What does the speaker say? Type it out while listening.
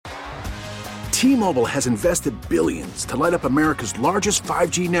T-Mobile has invested billions to light up America's largest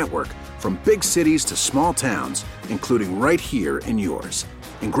 5G network, from big cities to small towns, including right here in yours.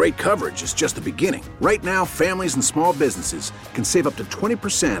 And great coverage is just the beginning. Right now, families and small businesses can save up to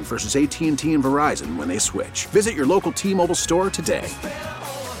 20% versus AT&T and Verizon when they switch. Visit your local T-Mobile store today.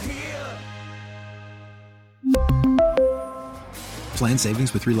 Plan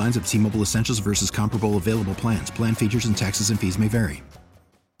savings with 3 lines of T-Mobile Essentials versus comparable available plans. Plan features and taxes and fees may vary.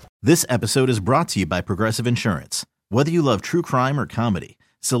 This episode is brought to you by Progressive Insurance. Whether you love true crime or comedy,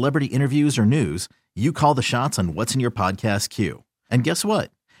 celebrity interviews or news, you call the shots on what's in your podcast queue. And guess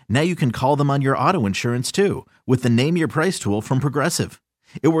what? Now you can call them on your auto insurance too with the Name Your Price tool from Progressive.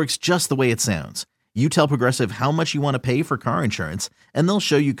 It works just the way it sounds. You tell Progressive how much you want to pay for car insurance, and they'll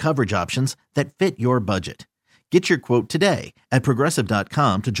show you coverage options that fit your budget. Get your quote today at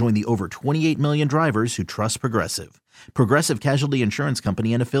Progressive.com to join the over 28 million drivers who trust Progressive. Progressive Casualty Insurance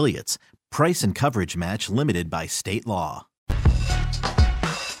Company and Affiliates. Price and coverage match limited by state law.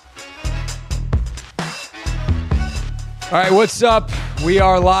 All right, what's up? We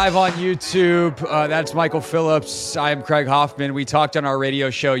are live on YouTube. That's Michael Phillips. I am Craig Hoffman. We talked on our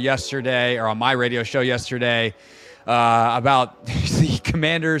radio show yesterday, or on my radio show yesterday, about the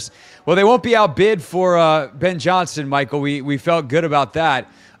Commanders. Well, they won't be outbid for Ben Johnson, Michael. We felt good about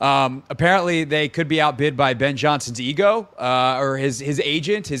that. Apparently, they could be outbid by Ben Johnson's ego or his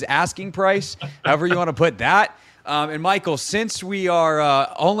agent, his asking price, however you want to put that. And Michael, since we are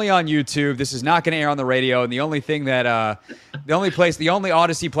only on YouTube, this is not going to air on the radio, and the only thing that, the only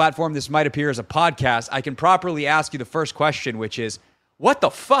Odyssey platform this might appear as a podcast, I can properly ask you the first question, which is, what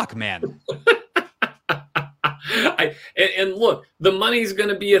the fuck, man? And look, the money's going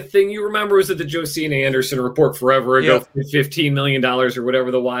to be a thing. You remember, was it the Josina Anderson report forever ago, yep. $15 million or whatever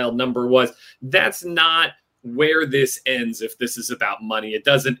the wild number was? That's not where this ends. If this is about money, it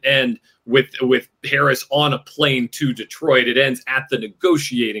doesn't end with Harris on a plane to Detroit. It ends at the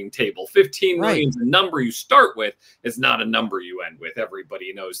negotiating table. 15 million is a number you start with. It's not a number you end with.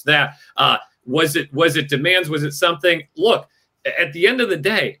 Everybody knows that. Was it demands? Was it something? Look, at the end of the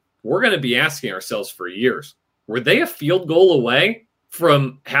day, we're going to be asking ourselves for years, were they a field goal away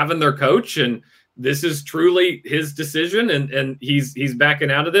from having their coach? And this is truly his decision, and he's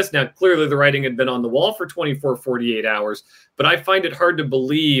backing out of this. Now, clearly the writing had been on the wall for 24, 48 hours, but I find it hard to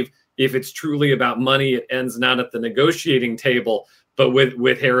believe if it's truly about money, it ends not at the negotiating table, but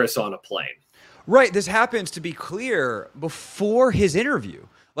with Harris on a plane. Right. This happens, to be clear, before his interview.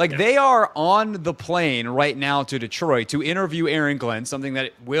 They are on the plane right now to Detroit to interview Aaron Glenn, something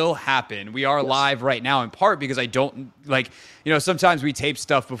that will happen. We are live right now in part because I don't sometimes we tape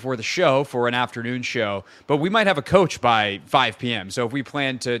stuff before the show for an afternoon show, but we might have a coach by 5 p.m. So if we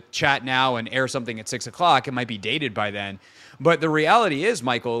plan to chat now and air something at 6 o'clock, it might be dated by then. But the reality is,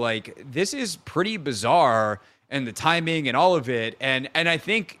 Michael, this is pretty bizarre, and the timing and all of it. And I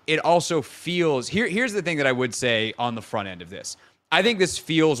think it also feels, here's the thing that I would say on the front end of this. I think this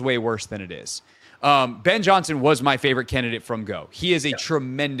feels way worse than it is. Ben Johnson was my favorite candidate from Go. He is a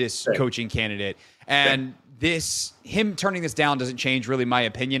tremendous coaching candidate. And him turning this down doesn't change really my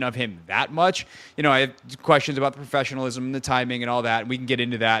opinion of him that much. I have questions about the professionalism and the timing and all that, and we can get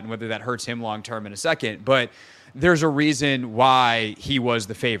into that and whether that hurts him long-term in a second. But there's a reason why he was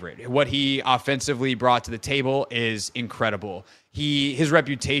the favorite. What he offensively brought to the table is incredible. His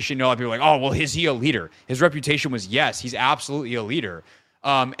reputation, a lot of people are like, oh, well, is he a leader? His reputation was, yes, he's absolutely a leader.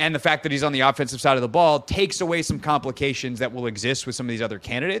 And the fact that he's on the offensive side of the ball takes away some complications that will exist with some of these other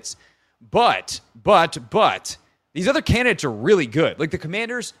candidates. But these other candidates are really good. The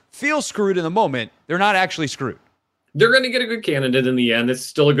Commanders feel screwed in the moment. They're not actually screwed. They're going to get a good candidate in the end. It's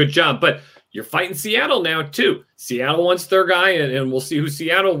still a good job. But you're fighting Seattle now, too. Seattle wants their guy, and we'll see who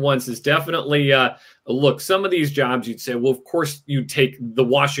Seattle wants. Is definitely, look, some of these jobs you'd say, well, of course you'd take the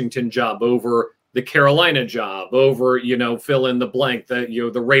Washington job over the Carolina job, over, fill in the blank,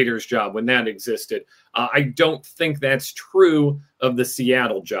 the Raiders job when that existed. I don't think that's true of the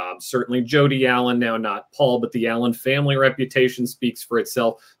Seattle job. Certainly Jody Allen, now not Paul, but the Allen family reputation speaks for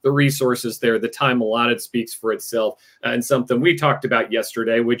itself. The resources there, the time allotted speaks for itself. And something we talked about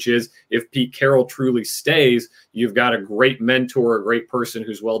yesterday, which is if Pete Carroll truly stays, you've got a great mentor, a great person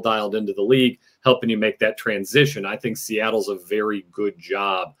who's well dialed into the league, helping you make that transition. I think Seattle's a very good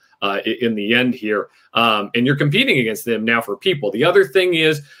job in the end here. And you're competing against them now for people. The other thing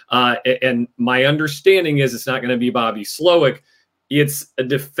is, and my understanding is it's not going to be Bobby Slowick. It's a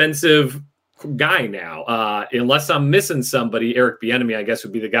defensive guy now. Unless I'm missing somebody, Eric Bieniemy, I guess,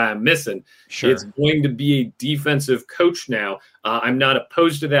 would be the guy I'm missing. Sure. It's going to be a defensive coach now. I'm not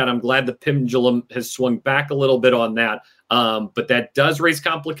opposed to that. I'm glad the pendulum has swung back a little bit on that. But that does raise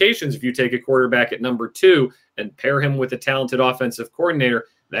complications if you take a quarterback at number 2 and pair him with a talented offensive coordinator.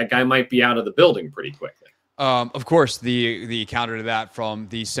 That guy might be out of the building pretty quickly. Of course, the counter to that from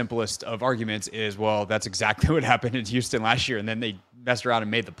the simplest of arguments is, well, that's exactly what happened in Houston last year, and then they messed around and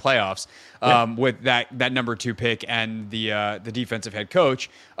made the playoffs with that number 2 pick and the defensive head coach,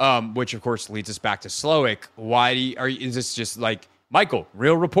 which of course leads us back to Slowick. Is this just like Michael,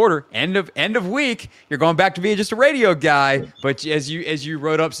 real reporter, end of week, you're going back to being just a radio guy? But as you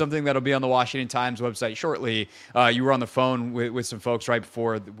wrote up something that'll be on the Washington Times website shortly, you were on the phone with some folks right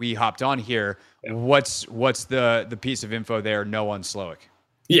before we hopped on here. Yeah. What's the piece of info there? No on Slowick.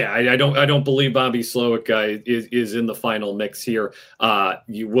 Yeah, I don't believe Bobby Slowick is in the final mix here.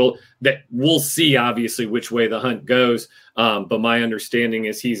 We'll see obviously which way the hunt goes. But my understanding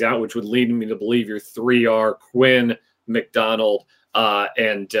is he's out, which would lead me to believe your 3 are Quinn, McDonald,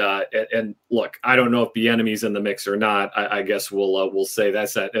 and look, I don't know if Bieniemy's in the mix or not. I guess we'll say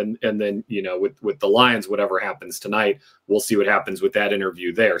that's that. And then, with the Lions, whatever happens tonight, we'll see what happens with that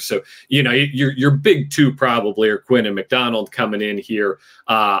interview there. So, your big 2 probably are Quinn and McDonald coming in here.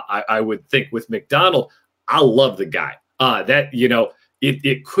 I would think with McDonald, I love the guy.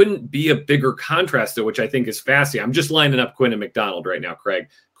 It couldn't be a bigger contrast though, which I think is fascinating. I'm just lining up Quinn and McDonald right now, Craig.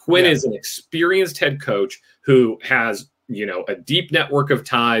 Quinn is an experienced head coach who has a deep network of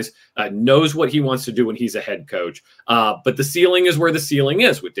ties, knows what he wants to do when he's a head coach. But the ceiling is where the ceiling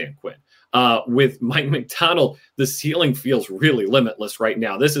is with Dan Quinn. With Mike McDonald, the ceiling feels really limitless right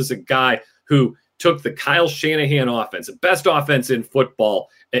now. This is a guy who took the Kyle Shanahan offense, the best offense in football,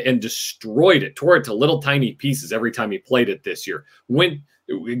 and destroyed it, tore it to little tiny pieces every time he played it this year. Went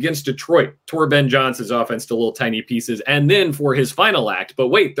against Detroit, tore Ben Johnson's offense to little tiny pieces, and then for his final act, but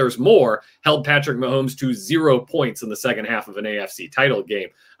wait, there's more, held Patrick Mahomes to 0 points in the second half of an AFC title game.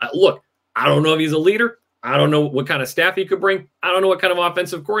 Look, I don't know if he's a leader. I don't know what kind of staff he could bring. I don't know what kind of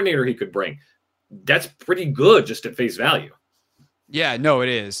offensive coordinator he could bring. That's pretty good just at face value. Yeah, no, it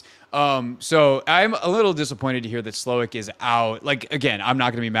is. So I'm a little disappointed to hear that Slowick is out. Like, again, I'm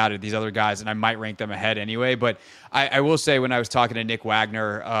not going to be mad at these other guys, and I might rank them ahead anyway. But I will say, when I was talking to Nick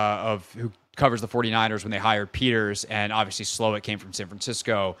Wagner, who covers the 49ers when they hired Peters, and obviously Slowick came from San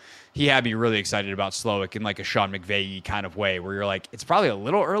Francisco, he had me really excited about Slowick in like a Sean McVay kind of way, where you're like, it's probably a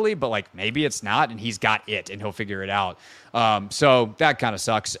little early, but like maybe it's not, and he's got it, and he'll figure it out. So that kind of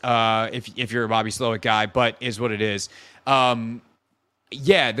sucks if you're a Bobby Slowick guy, but is what it is.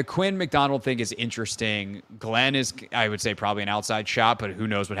 Yeah, the Quinn McDonald thing is interesting. Glenn is, I would say, probably an outside shot, but who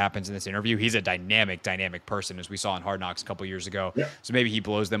knows what happens in this interview. He's a dynamic person, as we saw in Hard Knocks a couple years ago. Yeah. So maybe he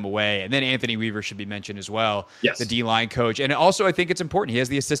blows them away. And then Anthony Weaver should be mentioned as well, yes, the D-line coach. And also, I think it's important. He has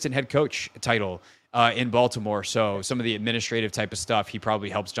the assistant head coach title in Baltimore. So some of the administrative type of stuff he probably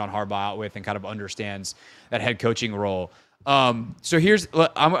helps John Harbaugh out with and kind of understands that head coaching role. So I'm just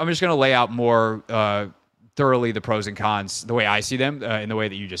going to lay out more thoroughly the pros and cons the way I see them in the way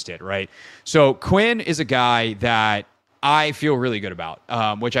that you just did, right? So Quinn is a guy that I feel really good about,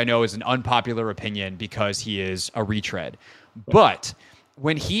 which I know is an unpopular opinion because he is a retread. But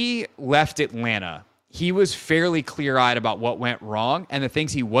when he left Atlanta, he was fairly clear-eyed about what went wrong, and the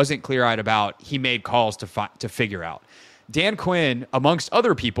things he wasn't clear-eyed about, he made calls to figure out. Dan Quinn, amongst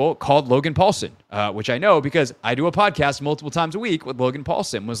other people, called Logan Paulson, which I know because I do a podcast multiple times a week with Logan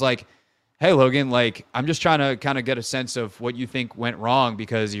Paulson, was like, hey, Logan, like, I'm just trying to kind of get a sense of what you think went wrong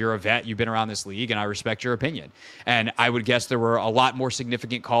because you're a vet, you've been around this league, and I respect your opinion. And I would guess there were a lot more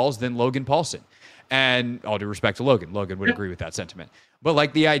significant calls than Logan Paulson. And all due respect to Logan would agree with that sentiment. But,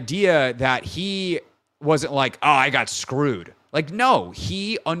 like, the idea that he wasn't like, oh, I got screwed. Like, no,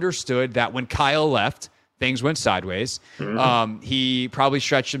 he understood that when Kyle left, things went sideways. Mm-hmm. He probably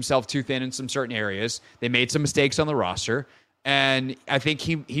stretched himself too thin in some certain areas. They made some mistakes on the roster. And I think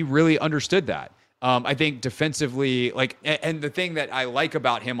he really understood that. I think defensively, and the thing that I like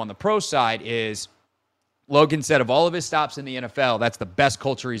about him on the pro side is Logan said of all of his stops in the NFL, that's the best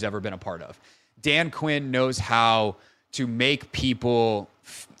culture he's ever been a part of. Dan Quinn knows how to make people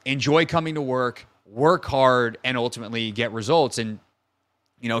enjoy coming to work hard, and ultimately get results. And,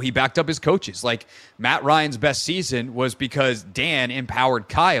 he backed up his coaches. Like, Matt Ryan's best season was because Dan empowered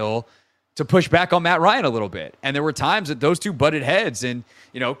Kyle to push back on Matt Ryan a little bit. And there were times that those two butted heads, and,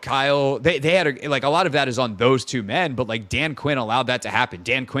 Kyle, they had a lot of that is on those two men, but like Dan Quinn allowed that to happen.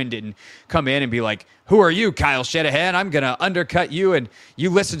 Dan Quinn didn't come in and be like, who are you, Kyle Shanahan? I'm going to undercut you, and you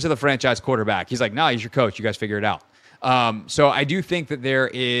listen to the franchise quarterback. He's like, nah, he's your coach. You guys figure it out. So I do think that there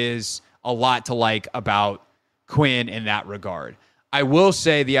is a lot to like about Quinn in that regard. I will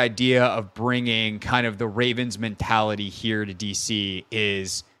say the idea of bringing kind of the Ravens mentality here to DC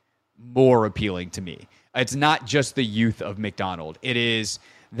is more appealing to me. It's not just the youth of McDonald. It is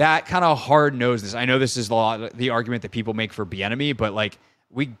that kind of hard-nosedness. I know this is a lot the argument that people make for Bieniemy, but like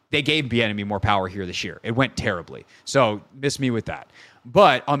they gave Bieniemy more power here this year. It went terribly. So miss me with that.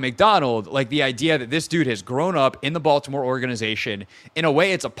 But on McDonald, like the idea that this dude has grown up in the Baltimore organization, in a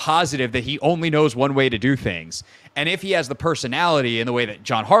way it's a positive that he only knows one way to do things. And if he has the personality in the way that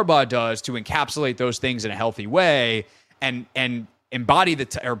John Harbaugh does to encapsulate those things in a healthy way and embody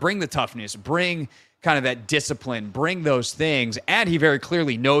or bring the toughness, bring kind of that discipline, bring those things, and he very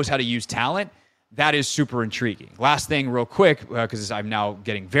clearly knows how to use talent, that is super intriguing. Last thing real quick, because I'm now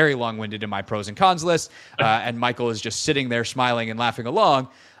getting very long-winded in my pros and cons list, and Michael is just sitting there smiling and laughing along.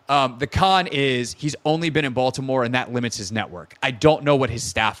 The con is he's only been in Baltimore, and that limits his network. I don't know what his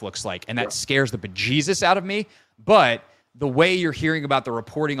staff looks like, and that scares the bejesus out of me. But the way you're hearing about the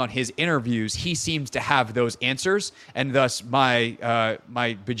reporting on his interviews, he seems to have those answers, and thus my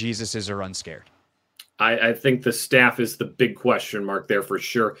bejesuses are unscared. I think the staff is the big question mark there for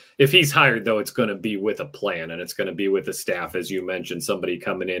sure. If he's hired, though, it's going to be with a plan, and it's going to be with the staff, as you mentioned, somebody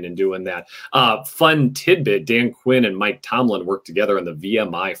coming in and doing that. Fun tidbit, Dan Quinn and Mike Tomlin worked together on the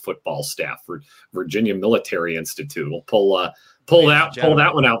VMI football staff for Virginia Military Institute. We'll pull that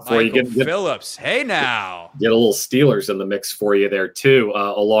one out for Michael you. Get Phillips, hey now. Get a little Steelers in the mix for you there, too,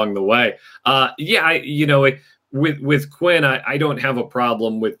 along the way. With Quinn, I don't have a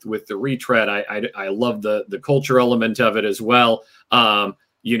problem with the retread. I love the culture element of it as well.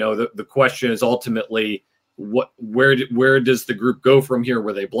 The question is ultimately where does the group go from here?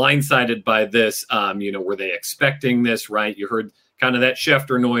 Were they blindsided by this? Were they expecting this? Right? You heard kind of that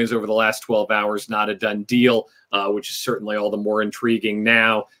Schefter noise over the last 12 hours. Not a done deal, which is certainly all the more intriguing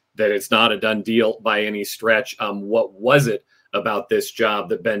now that it's not a done deal by any stretch. What was it about this job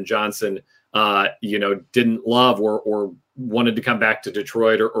that Ben Johnson didn't love or wanted to come back to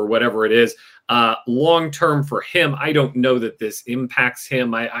Detroit or whatever it is? Long-term for him, I don't know that this impacts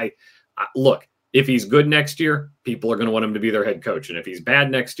him. I look, if he's good next year, people are going to want him to be their head coach. And if he's bad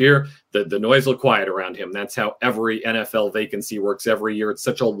next year, the noise will quiet around him. That's how every NFL vacancy works every year. It's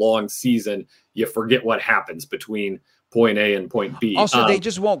such a long season. You forget what happens between point A and point B. Also, they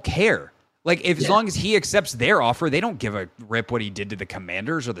just won't care. Like, as long as he accepts their offer, they don't give a rip what he did to the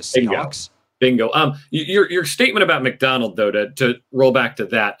Commanders or the Seahawks. Bingo. Your statement about McDonald, though, to roll back to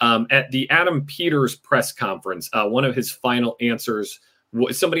that, at the Adam Peters press conference, one of his final answers,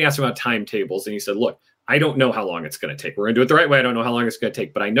 somebody asked him about timetables, and he said, look, I don't know how long it's going to take. We're going to do it the right way. I don't know how long it's going to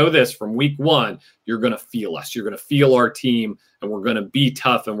take, but I know this from week one, you're going to feel us. You're going to feel our team, and we're going to be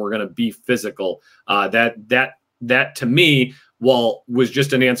tough, and we're going to be physical. That to me, while was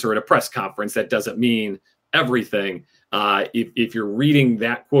just an answer at a press conference, that doesn't mean everything. If you're reading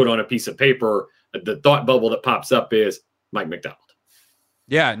that quote on a piece of paper, the thought bubble that pops up is Mike McDonald.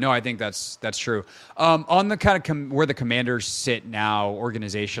 Yeah, no, I think that's true. On the kind of where the Commanders sit now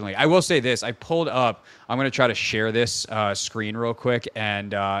organizationally, I will say this. I pulled up, I'm going to try to share this screen real quick,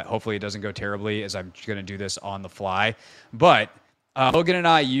 and hopefully it doesn't go terribly as I'm going to do this on the fly. But Logan and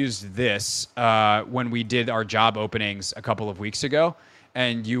I used this when we did our job openings a couple of weeks ago.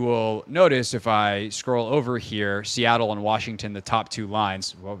 And you will notice if I scroll over here, Seattle and Washington, the top two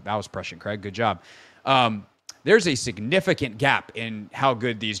lines. Well, that was prescient, Craig. Good job. There's a significant gap in how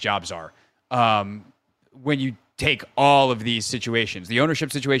good these jobs are. When you take all of these situations, the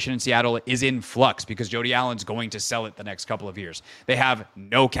ownership situation in Seattle is in flux because Jody Allen's going to sell it the next couple of years. They have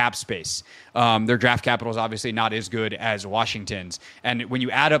no cap space. Their draft capital is obviously not as good as Washington's. And when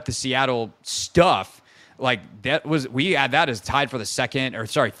you add up the Seattle stuff, like we had that as tied for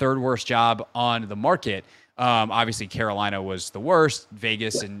the third worst job on the market. Obviously Carolina was the worst,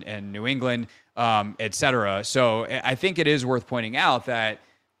 Vegas and New England, et cetera. So I think it is worth pointing out that,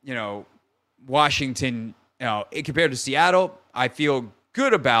 Washington, compared to Seattle, I feel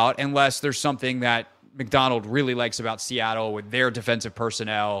good about, unless there's something that McDonald really likes about Seattle with their defensive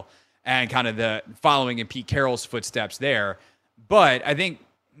personnel and kind of the following in Pete Carroll's footsteps there. But I think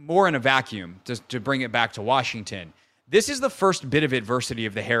more in a vacuum, to bring it back to Washington, this is the first bit of adversity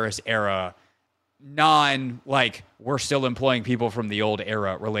of the Harris era, we're still employing people from the old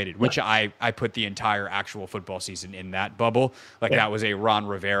era related, which I put the entire actual football season in that bubble. That was a Ron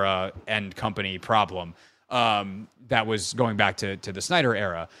Rivera and company problem that was going back to the Snyder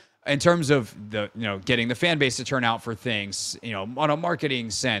era. In terms of getting the fan base to turn out for things, on a marketing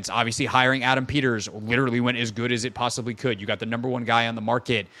sense, obviously hiring Adam Peters literally went as good as it possibly could. You got the number one guy on the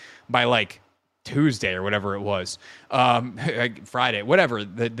market by Tuesday or whatever it was, Friday, whatever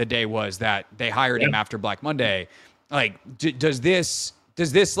the day was that they hired him after Black Monday. Like, does this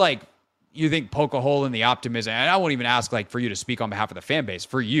like, you think poke a hole in the optimism? And I won't even ask like for you to speak on behalf of the fan base.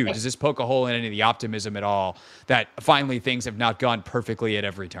 For you, does this poke a hole in any of the optimism at all that finally things have not gone perfectly at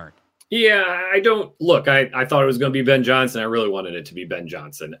every turn? Yeah, I don't look. I thought it was going to be Ben Johnson. I really wanted it to be Ben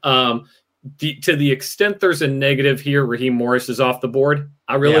Johnson. To the extent there's a negative here, Raheem Morris is off the board.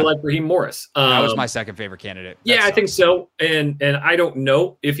 I really like Raheem Morris. That was my second favorite candidate. I think so. And I don't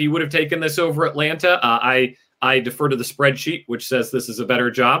know if he would have taken this over Atlanta. I defer to the spreadsheet, which says this is a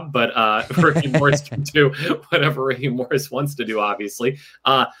better job, but Raheem Morris can do whatever Raheem Morris wants to do, obviously.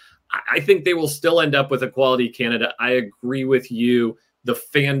 I think they will still end up with a quality candidate. I agree with you. The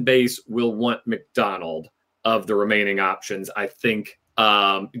fan base will want McDonald of the remaining options. I think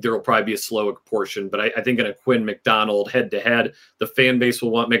there will probably be a slow portion, but I think in a Quinn McDonald head-to-head, the fan base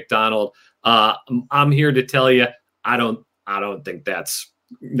will want McDonald. I'm here to tell you, I don't think that's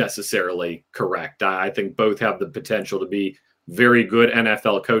necessarily correct. I think both have the potential to be very good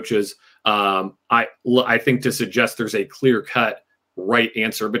NFL coaches. I think to suggest there's a clear-cut right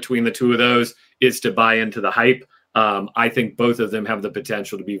answer between the two of those is to buy into the hype. I think both of them have the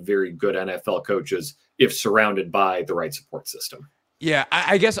potential to be very good NFL coaches if surrounded by the right support system. Yeah,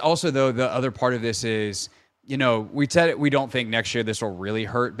 I guess also, though, the other part of this is, we said it, we don't think next year this will really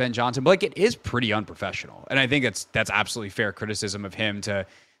hurt Ben Johnson, but like it is pretty unprofessional. And I think that's absolutely fair criticism of him to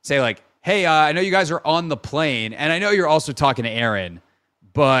say like, hey, I know you guys are on the plane and I know you're also talking to Aaron,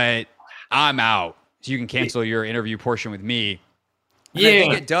 but I'm out. So you can cancel your interview portion with me. And I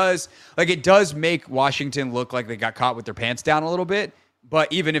think it does make Washington look like they got caught with their pants down a little bit.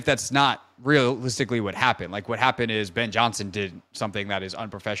 But even if that's not realistically what happened, like what happened is Ben Johnson did something that is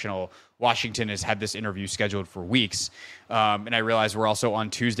unprofessional. Washington has had this interview scheduled for weeks. And I realize we're also on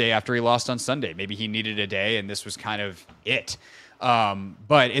Tuesday after he lost on Sunday. Maybe he needed a day and this was kind of it.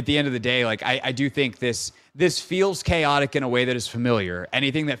 But at the end of the day, like I do think this feels chaotic in a way that is familiar.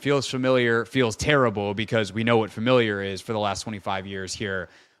 Anything that feels familiar feels terrible because we know what familiar is for the last 25 years here.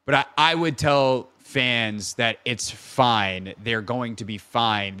 But I would tell fans that it's fine. They're going to be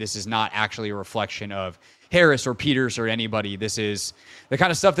fine. This is not actually a reflection of Harris or Peters or anybody. This is the kind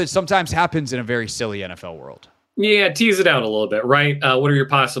of stuff that sometimes happens in a very silly NFL world. Yeah, tease it out a little bit, right? What are your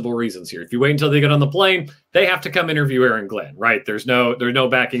possible reasons here? If you wait until they get on the plane, they have to come interview Aaron Glenn, right? There's no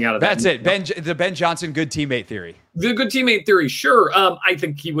backing out of that. That's it. The Ben Johnson good teammate theory. The good teammate theory, sure. I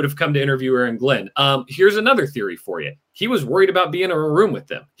think he would have come to interview Aaron Glenn. Here's another theory for you. He was worried about being in a room with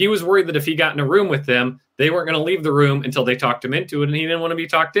them. He was worried that if he got in a room with them, they weren't going to leave the room until they talked him into it, and he didn't want to be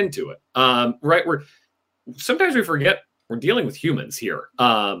talked into it. Right? Sometimes we forget we're dealing with humans here.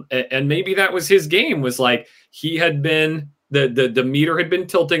 And maybe that was his game, was like he had been, the meter had been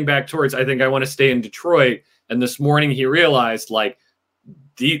tilting back towards, I think I want to stay in Detroit. And this morning he realized like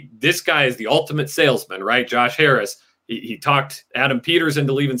this guy is the ultimate salesman, right? Josh Harris. He talked Adam Peters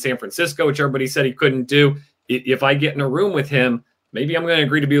into leaving San Francisco, which everybody said he couldn't do. If I get in a room with him, maybe I'm going to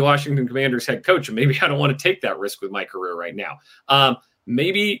agree to be the Washington Commanders head coach. And maybe I don't want to take that risk with my career right now.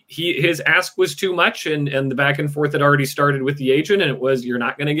 Maybe his ask was too much and the back and forth had already started with the agent, and it was, you're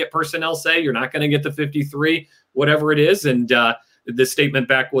not going to get personnel say, you're not going to get the 53, whatever it is. And the statement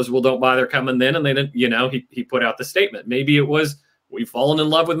back was, well, don't bother coming then. And then, he put out the statement. Maybe it was, we've fallen in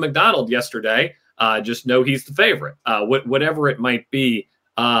love with McDonald yesterday. Just know he's the favorite. Whatever it might be,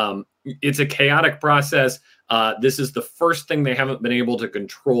 it's a chaotic process. This is the first thing they haven't been able to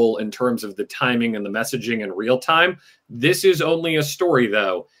control in terms of the timing and the messaging in real time. This is only a story,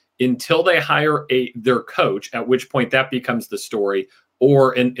 though, until they hire their coach, at which point that becomes the story,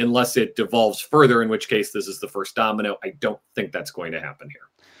 or unless it devolves further, in which case this is the first domino. I don't think that's going to happen here.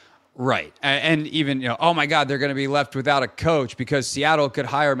 Right. And even, oh my God, they're going to be left without a coach because Seattle could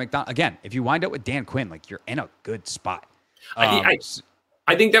hire McDonald. Again, if you wind up with Dan Quinn, like you're in a good spot.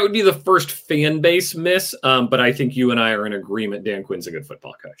 I think that would be the first fan base miss, but I think you and I are in agreement. Dan Quinn's a good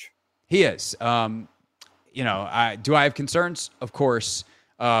football coach. He is. Do I have concerns? Of course.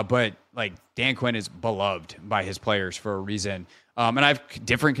 But like Dan Quinn is beloved by his players for a reason. And I have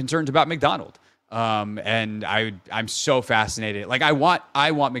different concerns about McDonald. And I'm so fascinated. Like I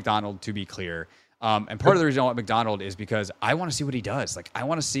want McDonald to be clear. And part of the reason I want McDonald is because I want to see what he does. Like I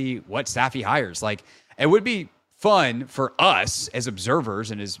want to see what staff he hires. Like it would be fun for us as observers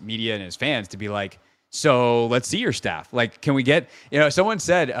and as media and as fans to be like, so let's see your staff. Like, can we get, someone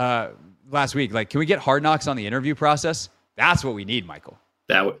said last week, like, can we get Hard Knocks on the interview process? That's what we need, Michael.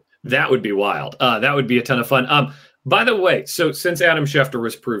 That would be wild. That would be a ton of fun. By the way, so since Adam Schefter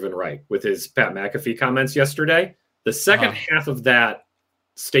was proven right with his Pat McAfee comments yesterday, the second half of that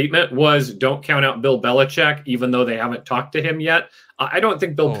statement was don't count out Bill Belichick, even though they haven't talked to him yet. I don't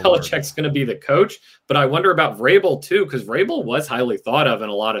think Bill Belichick's going to be the coach, but I wonder about Vrabel too, because Vrabel was highly thought of in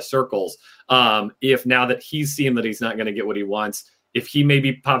a lot of circles. If now that he's seen that he's not going to get what he wants, if he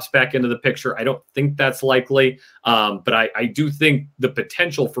maybe pops back into the picture, I don't think that's likely. But I do think the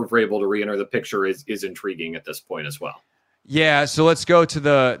potential for Vrabel to re-enter the picture is intriguing at this point as well. Yeah, so let's go to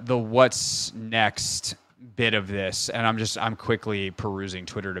the what's next bit of this, and I'm quickly perusing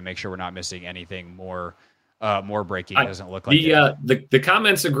Twitter to make sure we're not missing anything more breaking. It doesn't look like the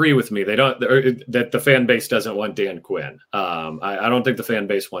comments agree with me. They don't that the fan base doesn't want Dan Quinn. I don't think the fan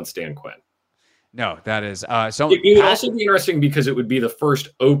base wants Dan Quinn. No, that is so. It would also be interesting because it would be the first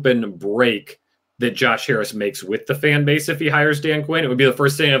open break that Josh Harris makes with the fan base if he hires Dan Quinn. It would be the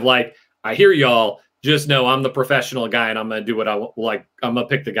first thing of like, I hear y'all. Just know I'm the professional guy and I'm going to do what I like. I'm going to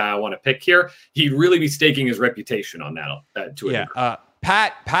pick the guy I want to pick here. He'd really be staking his reputation on that. To yeah.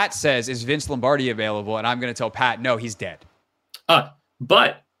 Pat says, is Vince Lombardi available? And I'm going to tell Pat, no, he's dead.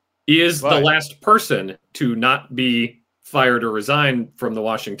 But is the last person to not be fired or resign from the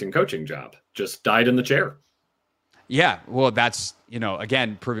Washington coaching job. Just died in the chair. Yeah. Well, that's,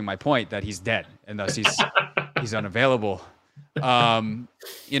 again, proving my point that he's dead and thus he's unavailable. Dan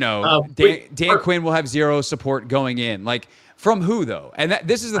Quinn will have zero support going in. Like, from who though? And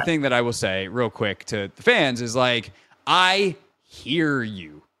this is the thing that I will say real quick to the fans is like, I hear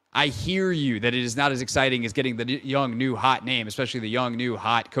you that it is not as exciting as getting the young, new, hot name, especially the young, new,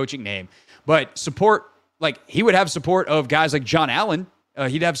 hot coaching name, but support, like he would have support of guys like John Allen.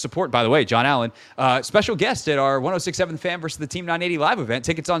 He'd have support, by the way, John Allen, special guest at our 106.7 Fan versus the Team 980 live event.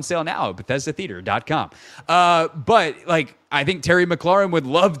 Tickets on sale now at BethesdaTheater.com. But like, I think Terry McLaurin would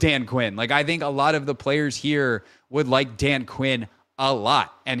love Dan Quinn. Like, I think a lot of the players here would like Dan Quinn a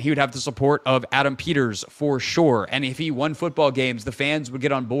lot, and he would have the support of Adam Peters for sure. And if he won football games, the fans would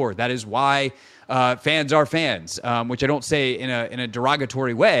get on board. That is why fans are fans, which I don't say in a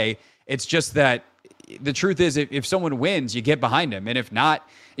derogatory way. It's just that the truth is, if someone wins, you get behind him. And if not,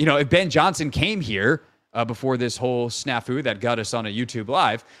 if Ben Johnson came here before this whole snafu that got us on a YouTube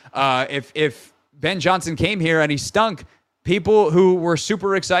live, if Ben Johnson came here and he stunk, people who were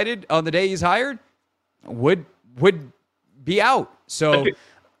super excited on the day he's hired would be out. So,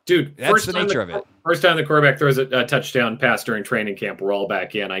 dude, that's the nature of it. First time the quarterback throws a touchdown pass during training camp, we're all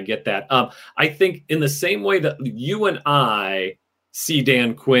back in. I get that. I think in the same way that you and I see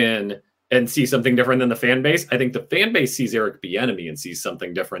Dan Quinn and see something different than the fan base, I think the fan base sees Eric Bieniemy and sees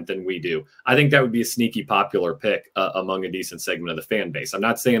something different than we do. I think that would be a sneaky popular pick among a decent segment of the fan base. I'm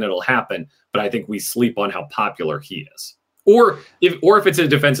not saying it'll happen, but I think we sleep on how popular he is. Or if it's a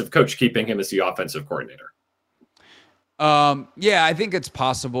defensive coach keeping him as the offensive coordinator. Yeah, I think it's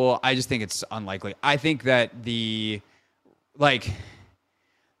possible. I just think it's unlikely. I think that my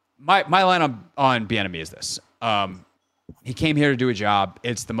line on Bieniemy is this. He came here to do a job.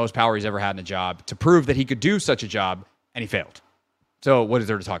 It's the most power he's ever had in a job to prove that he could do such a job, and he failed. So what is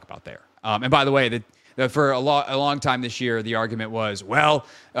there to talk about there? And by the way, for a long time this year, the argument was,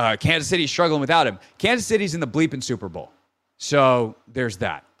 Kansas City's struggling without him. Kansas City's in the bleeping Super Bowl. So there's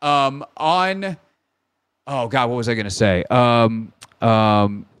that. Oh God, what was I going to say? Vrabel.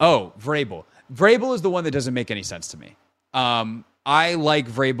 Vrabel is the one that doesn't make any sense to me. I like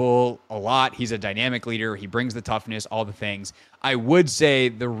Vrabel a lot. He's a dynamic leader. He brings the toughness, all the things. I would say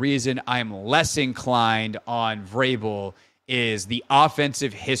the reason I'm less inclined on Vrabel is the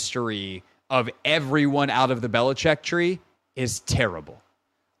offensive history of everyone out of the Belichick tree is terrible.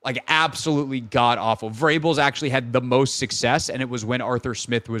 Like, absolutely god-awful. Vrabel's actually had the most success, and it was when Arthur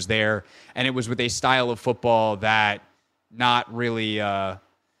Smith was there, and it was with a style of football that not really or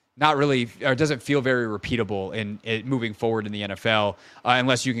doesn't feel very repeatable in moving forward in the NFL,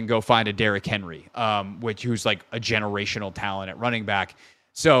 unless you can go find a Derrick Henry, who's like a generational talent at running back.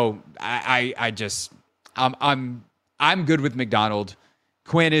 So I'm good with McDonald.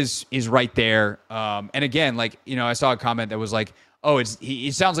 Quinn is right there. And again, like, I saw a comment that was like,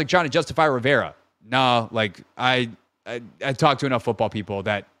 he sounds like trying to justify Rivera. No, like I talked to enough football people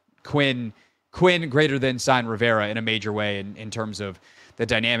that Quinn greater than sign Rivera in a major way in terms of the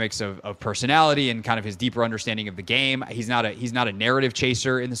dynamics of personality and kind of his deeper understanding of the game. He's not a narrative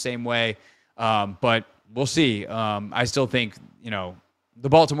chaser in the same way, but we'll see. I still think, the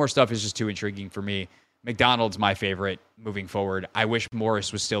Baltimore stuff is just too intriguing for me. McDonald's my favorite moving forward. I wish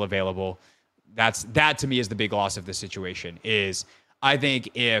Morris was still available. That to me is the big loss of this situation. Is I think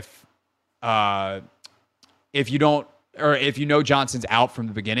if you know Johnson's out from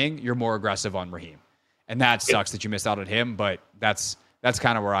the beginning, you're more aggressive on Raheem, and that sucks that you missed out on him. But that's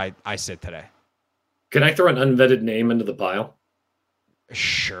kind of where I sit today. Can I throw an unvetted name into the pile?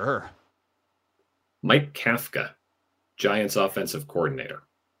 Sure. Mike Kafka, Giants offensive coordinator.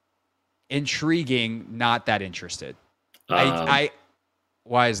 Intriguing, not that interested. Why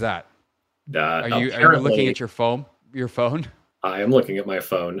is that? Are you looking at your phone? I am looking at my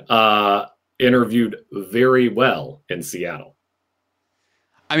phone. Interviewed very well in Seattle.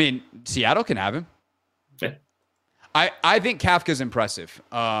 I mean, Seattle can have him. Yeah. I think Kafka's impressive.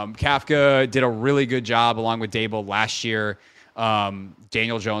 Kafka did a really good job along with Dable last year.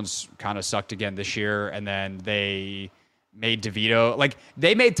 Daniel Jones kind of sucked again this year, and then they made DeVito.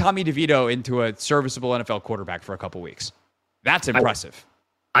 They made Tommy DeVito into a serviceable NFL quarterback for a couple weeks. That's impressive.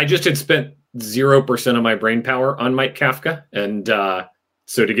 I just had spent 0% of my brain power on Mike Kafka, and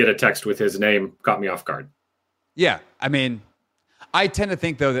so to get a text with his name caught me off guard. Yeah, I mean, I tend to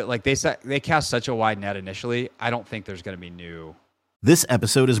think, though, that they cast such a wide net initially. I don't think there's going to be new. This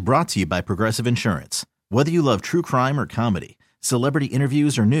episode is brought to you by Progressive Insurance. Whether you love true crime or comedy, celebrity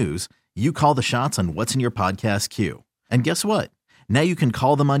interviews or news, you call the shots on what's in your podcast queue. And guess what? Now you can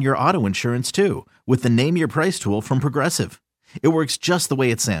call them on your auto insurance, too, with the Name Your Price tool from Progressive. It works just the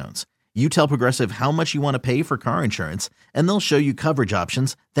way it sounds. You tell Progressive how much you want to pay for car insurance, and they'll show you coverage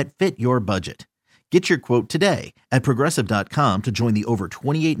options that fit your budget. Get your quote today at Progressive.com to join the over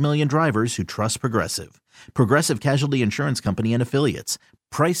 28 million drivers who trust Progressive. Progressive Casualty Insurance Company and Affiliates.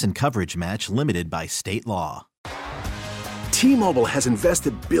 Price and coverage match limited by state law. T-Mobile has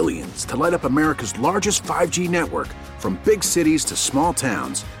invested billions to light up America's largest 5G network, from big cities to small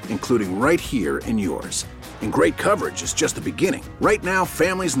towns, including right here in yours. And great coverage is just the beginning. Right now,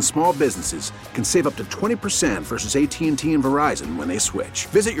 families and small businesses can save up to 20% versus AT&T and Verizon when they switch.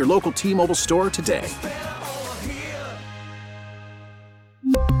 Visit your local T-Mobile store today.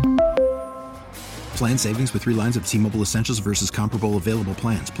 Plan savings with 3 lines of T-Mobile Essentials versus comparable available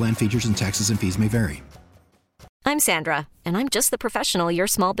plans. Plan features and taxes and fees may vary. I'm Sandra, and I'm just the professional your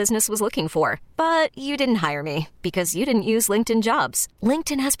small business was looking for. But you didn't hire me because you didn't use LinkedIn Jobs.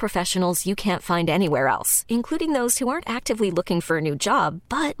 LinkedIn has professionals you can't find anywhere else, including those who aren't actively looking for a new job,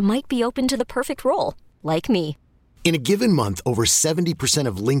 but might be open to the perfect role, like me. In a given month, over 70%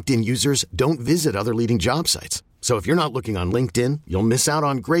 of LinkedIn users don't visit other leading job sites. So if you're not looking on LinkedIn, you'll miss out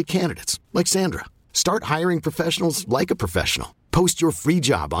on great candidates like Sandra. Start hiring professionals like a professional. Post your free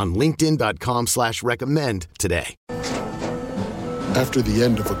job on linkedin.com/recommend today. After the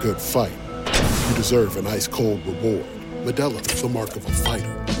end of a good fight, you deserve an ice-cold reward. Modelo is the mark of a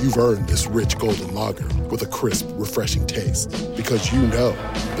fighter. You've earned this rich golden lager with a crisp, refreshing taste. Because you know,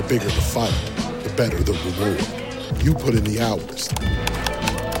 the bigger the fight, the better the reward. You put in the hours,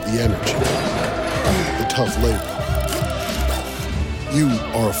 the energy, the tough labor. You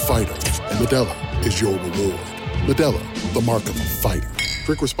are a fighter, and Modelo is your reward. Modelo, the mark of a fighter.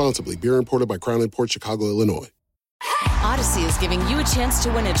 Drink responsibly. Beer imported by Crown Imports, Chicago, Illinois. Odyssey is giving you a chance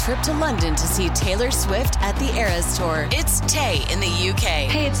to win a trip to London to see Taylor Swift at the Eras Tour. It's Tay in the UK.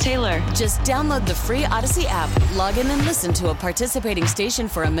 Hey, it's Taylor. Just download the free Odyssey app, log in and listen to a participating station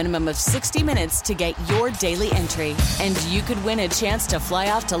for a minimum of 60 minutes to get your daily entry. And you could win a chance to fly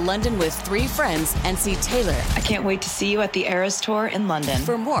off to London with 3 friends and see Taylor. I can't wait to see you at the Eras Tour in London.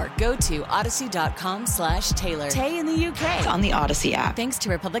 For more, go to odyssey.com/Taylor. Tay in the UK. It's on the Odyssey app. Thanks to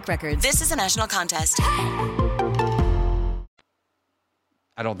Republic Records. This is a national contest.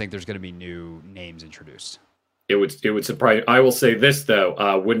 I don't think there's going to be new names introduced. It would surprise. I will say this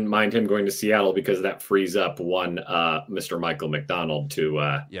though, wouldn't mind him going to Seattle because that frees up one Mr. Michael McDonald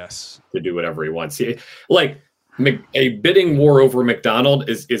to do whatever he wants. A bidding war over McDonald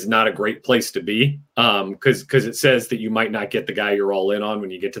is not a great place to be because it says that you might not get the guy you're all in on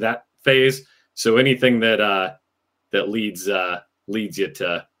when you get to that phase. So anything that leads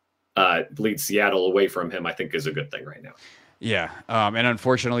Seattle away from him, I think is a good thing right now. Yeah. And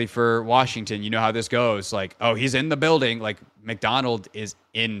unfortunately for Washington, you know how this goes. He's in the building. McDonald is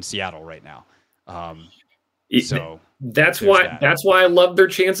in Seattle right now. That's why I love their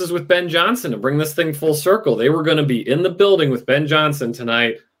chances with Ben Johnson to bring this thing full circle. They were going to be in the building with Ben Johnson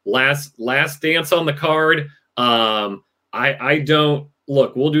tonight. Last dance on the card. I don't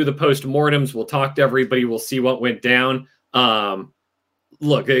look, we'll do the postmortems. We'll talk to everybody. We'll see what went down.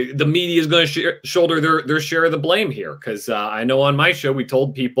 Look, the media is going to shoulder their share of the blame here because I know on my show we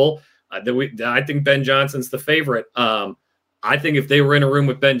told people that I think Ben Johnson's the favorite. I think if they were in a room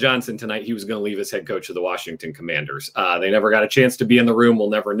with Ben Johnson tonight, he was going to leave as head coach of the Washington Commanders. They never got a chance to be in the room.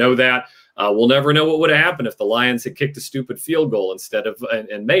 We'll never know that. We'll never know what would have happened if the Lions had kicked a stupid field goal instead of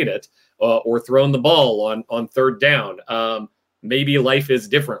and made it or thrown the ball on third down. Maybe life is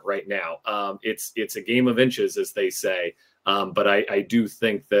different right now. It's a game of inches, as they say. But I do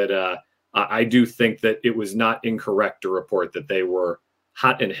think that it was not incorrect to report that they were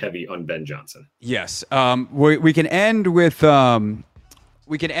hot and heavy on Ben Johnson. Yes. We can end with the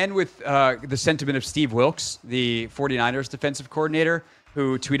sentiment of Steve Wilkes, the 49ers defensive coordinator,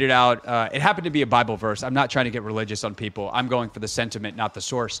 who tweeted out, it happened to be a Bible verse. I'm not trying to get religious on people. I'm going for the sentiment, not the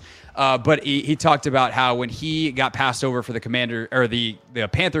source. But he talked about how when he got passed over for the Commander or the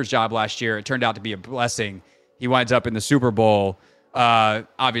Panthers job last year, it turned out to be a blessing. He winds up in the Super Bowl,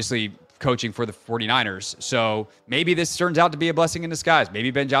 obviously coaching for the 49ers. So maybe this turns out to be a blessing in disguise. Maybe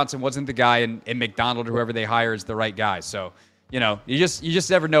Ben Johnson wasn't the guy and McDonald or whoever they hire is the right guy. So, you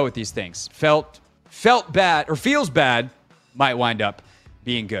just never know with these things. Felt bad or feels bad might wind up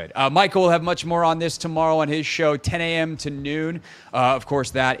being good. Michael will have much more on this tomorrow on his show, 10 a.m. to noon. Of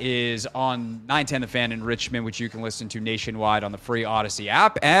course, that is on 910 The Fan in Richmond, which you can listen to nationwide on the free Odyssey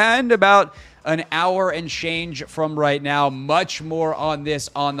app. And about an hour and change from right now, much more on this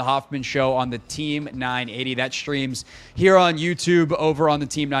on The Hoffman Show on the Team 980. That streams here on YouTube over on the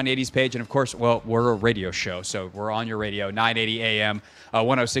Team 980's page. And of course, well, we're a radio show, so we're on your radio, 980 AM,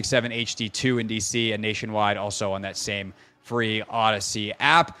 1067 HD2 in DC and nationwide, also on that same free Odyssey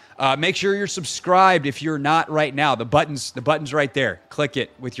app. Make sure you're subscribed if you're not right now. The button's right there. Click it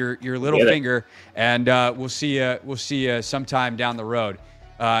with your little finger, and we'll see you sometime down the road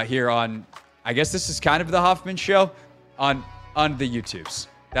here on. I guess this is kind of the Hoffman Show on the YouTubes.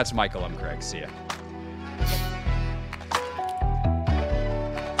 That's Michael. I'm Craig. See ya.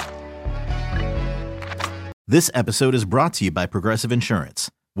 This episode is brought to you by Progressive Insurance.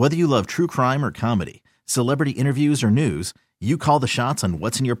 Whether you love true crime or comedy, celebrity interviews or news, you call the shots on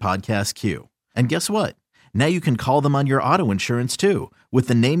what's in your podcast queue. And guess what? Now you can call them on your auto insurance too with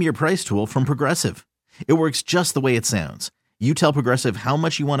the Name Your Price tool from Progressive. It works just the way it sounds. You tell Progressive how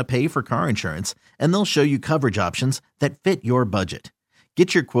much you want to pay for car insurance, and they'll show you coverage options that fit your budget.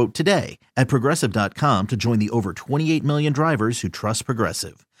 Get your quote today at Progressive.com to join the over 28 million drivers who trust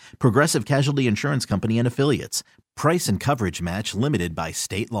Progressive. Progressive Casualty Insurance Company and Affiliates. Price and coverage match limited by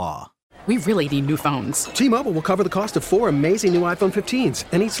state law. We really need new phones. T-Mobile will cover the cost of 4 amazing new iPhone 15s,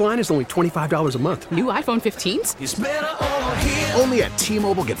 and each line is only $25 a month. New iPhone 15s? It's better over here. Only at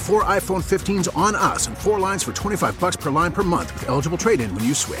T-Mobile, get 4 iPhone 15s on us and 4 lines for $25 per line per month with eligible trade-in when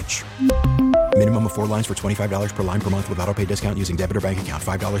you switch. Minimum of 4 lines for $25 per line per month with autopay discount using debit or bank account.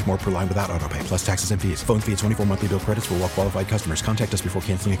 $5 more per line without autopay, plus taxes and fees. Phone fee at 24 monthly bill credits for well-qualified customers. Contact us before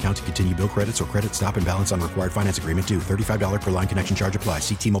canceling account to continue bill credits or credit stop and balance on required finance agreement due. $35 per line connection charge applies.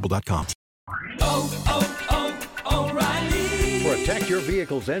 See T-Mobile.com. O'Reilly. Protect your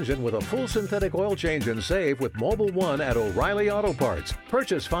vehicle's engine with a full synthetic oil change and save with Mobil 1 at O'Reilly Auto Parts.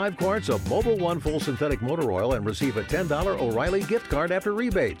 Purchase 5 quarts of Mobil 1 full synthetic motor oil and receive a $10 O'Reilly gift card after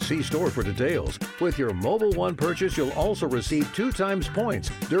rebate. See store for details. With your Mobil 1 purchase, you'll also receive 2 times points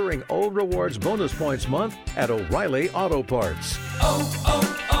during O Rewards Bonus Points Month at O'Reilly Auto Parts.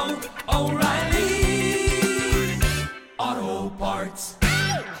 O'Reilly Auto Parts.